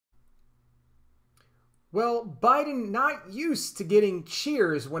Well, Biden not used to getting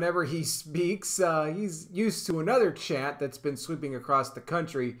cheers whenever he speaks. He's used to another chant that's been sweeping across the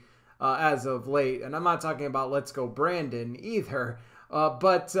country as of late. And I'm not talking about "Let's Go Brandon" either.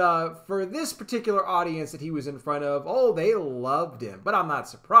 But for this particular audience that he was in front of, oh, they loved him. But I'm not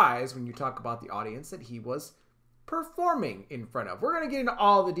surprised when you talk about the audience that he was performing in front of. We're going to get into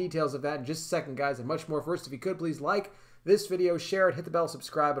all the details of that in just a second, guys, and much more. First, if you could, please like this video, share it, hit the bell,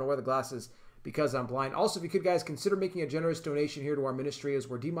 subscribe, and wear the glasses because I'm blind. Also, if you could, guys, consider making a generous donation here to our ministry as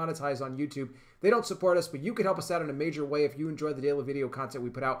we're demonetized on YouTube. They don't support us, but you can help us out in a major way if you enjoy the daily video content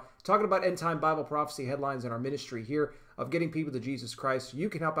we put out, talking about end-time Bible prophecy headlines in our ministry here of getting people to Jesus Christ. You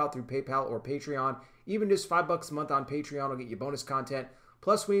can help out through PayPal or Patreon. Even just $5 a month on Patreon will get you bonus content.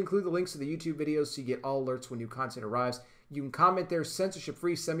 Plus, we include the links to the YouTube videos so you get all alerts when new content arrives. You can comment there,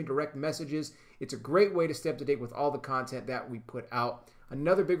 censorship-free, send me direct messages. It's a great way to stay up to date with all the content that we put out.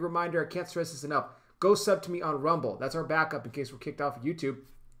 Another big reminder, I can't stress this enough, go sub to me on Rumble. That's our backup in case we're kicked off of YouTube.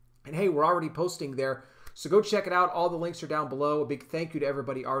 And hey, we're already posting there, so go check it out. All the links are down below. A big thank you to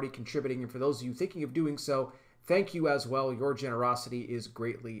everybody already contributing. And for those of you thinking of doing so, thank you as well. Your generosity is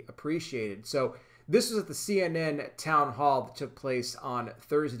greatly appreciated. So this was at the CNN town hall that took place on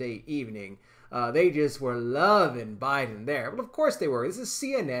Thursday evening. They just were loving Biden there. But of course they were. This is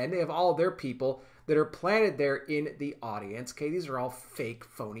CNN. They have all their people that are planted there in the audience. Okay, these are all fake,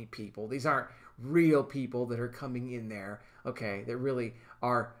 phony people. These aren't real people that are coming in there. Okay, that really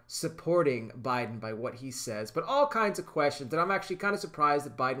are supporting Biden by what he says. But all kinds of questions. And I'm actually kind of surprised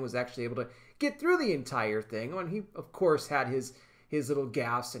that Biden was actually able to get through the entire thing. When he, of course, had his little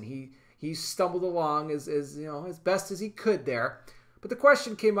gaffes and he stumbled along as you know, as best as he could there. But the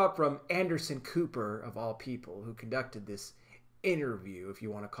question came up from Anderson Cooper, of all people, who conducted this interview, if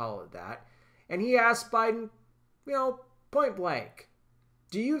you want to call it that. And he asked Biden, you know, point blank,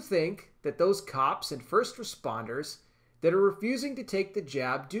 do you think that those cops and first responders that are refusing to take the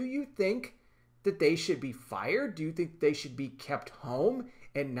jab, do you think that they should be fired? Do you think they should be kept home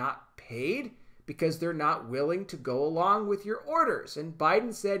and not paid because they're not willing to go along with your orders? And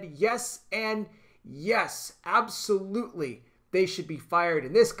Biden said yes and yes, absolutely. They should be fired.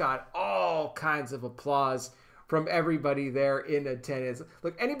 And this got all kinds of applause from everybody there in attendance.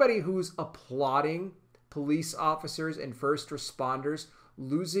 Look, anybody who's applauding police officers and first responders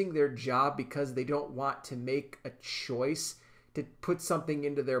losing their job because they don't want to make a choice to put something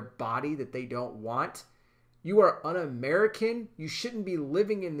into their body that they don't want, you are un-American. You shouldn't be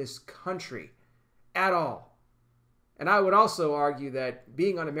living in this country at all. And I would also argue that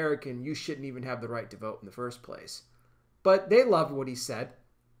being un-American, you shouldn't even have the right to vote in the first place. But they loved what he said.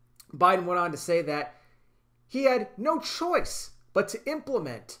 Biden went on to say that he had no choice but to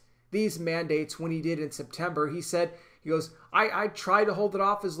implement these mandates when he did in September. He said, he goes, I tried to hold it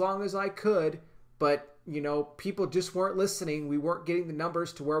off as long as I could, but, you know, people just weren't listening. We weren't getting the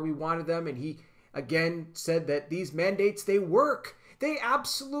numbers to where we wanted them. And he, again, said that these mandates, they work. They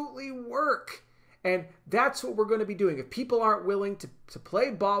absolutely work. And that's what we're going to be doing. If people aren't willing to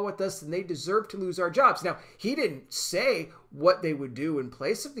play ball with us, then they deserve to lose our jobs. Now, he didn't say what they would do in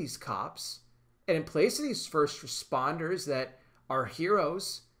place of these cops and in place of these first responders that are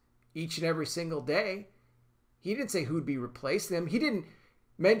heroes each and every single day. He didn't say who'd be replacing them. He didn't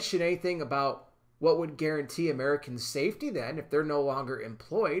mention anything about what would guarantee Americans' safety then if they're no longer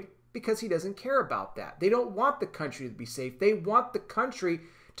employed, because he doesn't care about that. They don't want the country to be safe. They want the country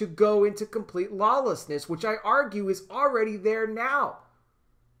to go into complete lawlessness, which I argue is already there now.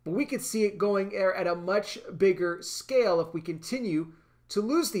 But we could see it going at a much bigger scale if we continue to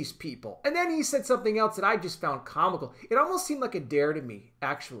lose these people. And then he said something else that I just found comical. It almost seemed like a dare to me,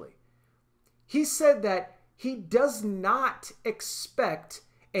 actually. He said that he does not expect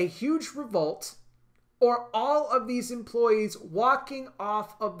a huge revolt or all of these employees walking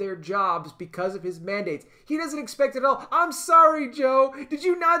off of their jobs because of his mandates. He doesn't expect it at all. I'm sorry, Joe. Did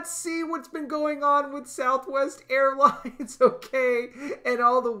you not see what's been going on with Southwest Airlines, okay? And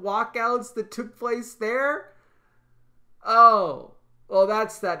all the walkouts that took place there? Oh, well,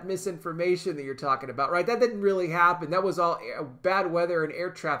 that's that misinformation that you're talking about, right? That didn't really happen. That was all bad weather and air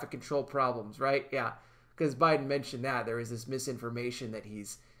traffic control problems, right? Yeah, because Biden mentioned that. There is this misinformation that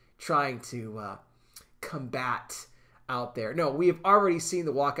he's trying to combat out there. No, we have already seen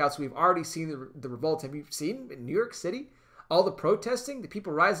the walkouts. We've already seen the revolts. Have you seen in New York City all the protesting, the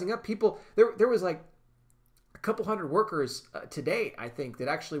people rising up? People, there was like a couple hundred workers today, I think, that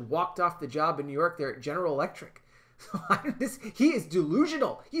actually walked off the job in New York there at General Electric. He is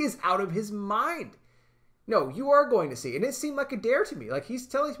delusional. He is out of his mind. No, you are going to see. And it seemed like a dare to me. Like he's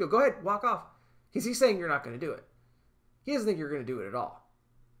telling people, go ahead, walk off. He's saying you're not going to do it. He doesn't think you're going to do it at all.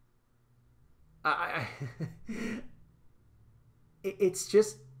 I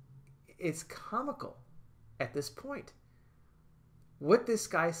it's comical at this point what this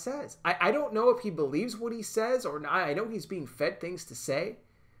guy says. I don't know if he believes what he says or not. I know he's being fed things to say.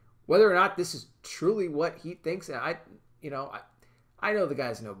 Whether or not this is truly what he thinks, I know the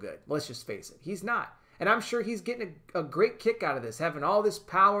guy's no good. Let's just face it. He's not. And I'm sure he's getting a great kick out of this, having all this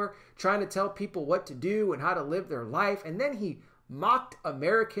power, trying to tell people what to do and how to live their life. And then he mocked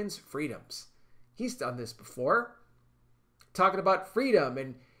Americans' freedoms. He's done this before, talking about freedom.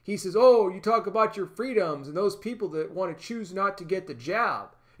 And he says, oh, you talk about your freedoms and those people that want to choose not to get the jab.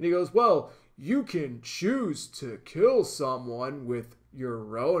 And he goes, well, you can choose to kill someone with your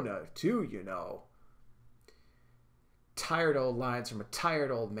Rona too, you know. Tired old lines from a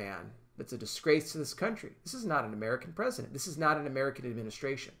tired old man. That's a disgrace to this country. This is not an American president. This is not an American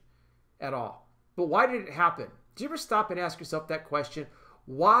administration at all. But why did it happen? Do you ever stop and ask yourself that question?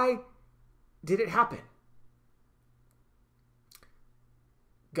 Why did it happen?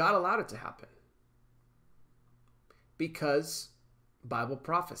 God allowed it to happen because Bible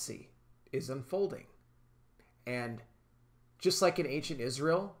prophecy is unfolding. And just like in ancient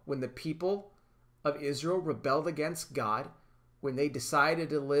Israel, when the people of Israel rebelled against God, when they decided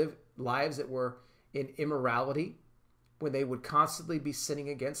to live lives that were in immorality, when they would constantly be sinning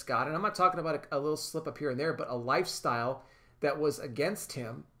against God, and I'm not talking about a little slip up here and there, but a lifestyle that was against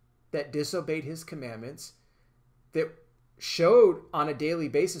him, that disobeyed his commandments, that showed on a daily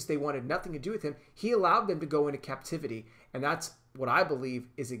basis they wanted nothing to do with him, he allowed them to go into captivity. And that's what I believe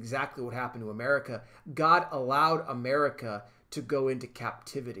is exactly what happened to America. God allowed America to go into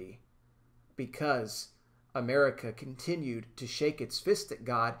captivity because America continued to shake its fist at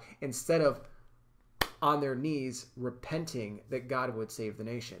God instead of on their knees repenting that God would save the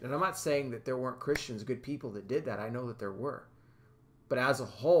nation. And I'm not saying that there weren't Christians, good people that did that. I know that there were. But as a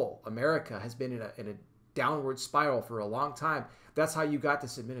whole, America has been in a downward spiral for a long time. That's how you got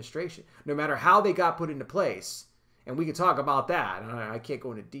this administration. No matter how they got put into place, and we can talk about that. I can't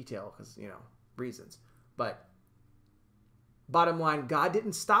go into detail because, reasons. But bottom line, God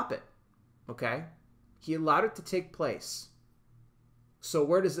didn't stop it. Okay? He allowed it to take place. So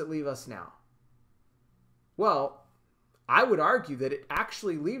where does it leave us now? Well, I would argue that it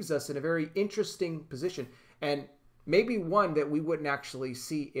actually leaves us in a very interesting position, and maybe one that we wouldn't actually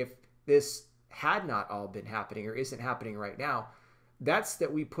see if this had not all been happening or isn't happening right now. That's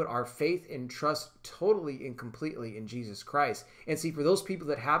that we put our faith and trust totally and completely in Jesus Christ. And see, for those people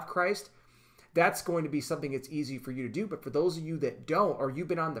that have Christ, that's going to be something that's easy for you to do. But for those of you that don't, or you've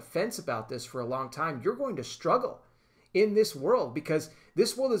been on the fence about this for a long time, you're going to struggle in this world because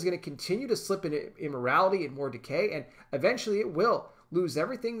this world is going to continue to slip into immorality and more decay. And eventually it will lose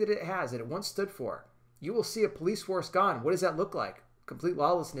everything that it has, that it once stood for. You will see a police force gone. What does that look like? Complete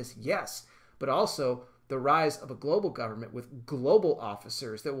lawlessness, yes. But also the rise of a global government with global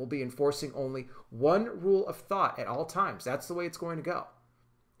officers that will be enforcing only one rule of thought at all times. That's the way it's going to go.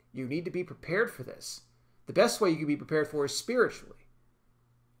 You need to be prepared for this. The best way you can be prepared for is spiritually,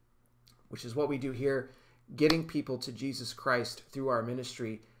 which is what we do here, getting people to Jesus Christ through our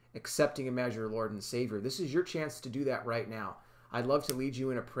ministry, accepting Him as your Lord and Savior. This is your chance to do that right now. I'd love to lead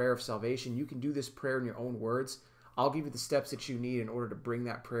you in a prayer of salvation. You can do this prayer in your own words. I'll give you the steps that you need in order to bring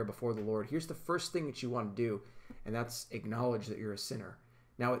that prayer before the Lord. Here's the first thing that you want to do, and that's acknowledge that you're a sinner.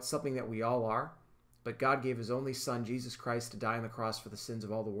 Now, it's something that we all are, but God gave His only Son, Jesus Christ, to die on the cross for the sins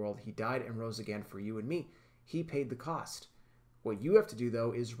of all the world. He died and rose again for you and me. He paid the cost. What you have to do,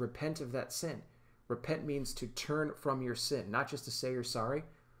 though, is repent of that sin. Repent means to turn from your sin, not just to say you're sorry,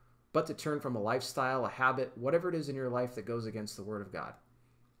 but to turn from a lifestyle, a habit, whatever it is in your life that goes against the Word of God.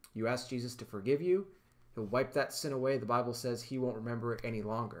 You ask Jesus to forgive you. He'll wipe that sin away. The Bible says He won't remember it any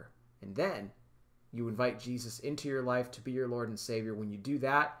longer. And then you invite Jesus into your life to be your Lord and Savior. When you do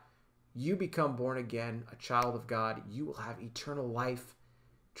that, you become born again, a child of God. You will have eternal life.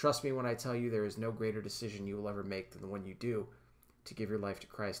 Trust me when I tell you there is no greater decision you will ever make than the one you do to give your life to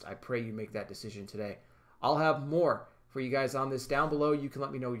Christ. I pray you make that decision today. I'll have more for you guys on this down below. You can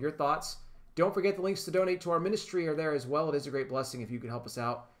let me know your thoughts. Don't forget the links to donate to our ministry are there as well. It is a great blessing if you can help us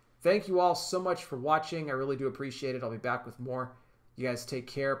out. Thank you all so much for watching. I really do appreciate it. I'll be back with more. You guys take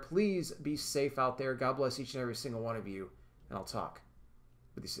care. Please be safe out there. God bless each and every single one of you. And I'll talk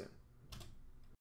with you soon.